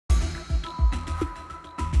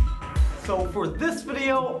So for this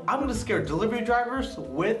video, I'm gonna scare delivery drivers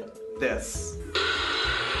with this.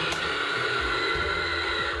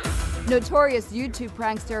 Notorious YouTube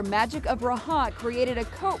prankster Magic of Rahat created a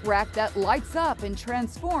coat rack that lights up and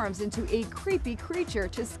transforms into a creepy creature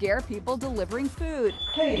to scare people delivering food.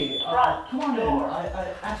 Hey, come on in.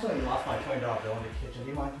 I accidentally lost my $20 bill in the kitchen. Do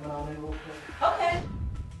you mind coming on in real quick? Okay.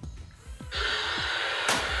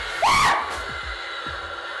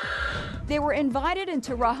 They were invited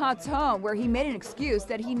into Rahat's home, where he made an excuse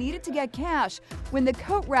that he needed to get cash when the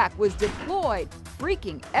coat rack was deployed,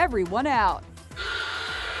 freaking everyone out.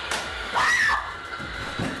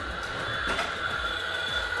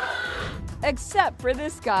 Except for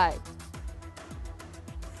this guy.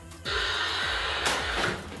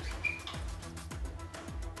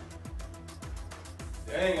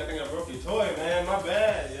 Dang, I think I broke your toy, man. My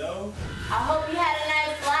bad, yo. I hope you had a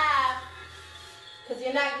nice laugh, because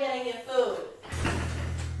you're not getting your food.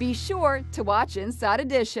 Be sure to watch Inside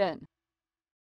Edition.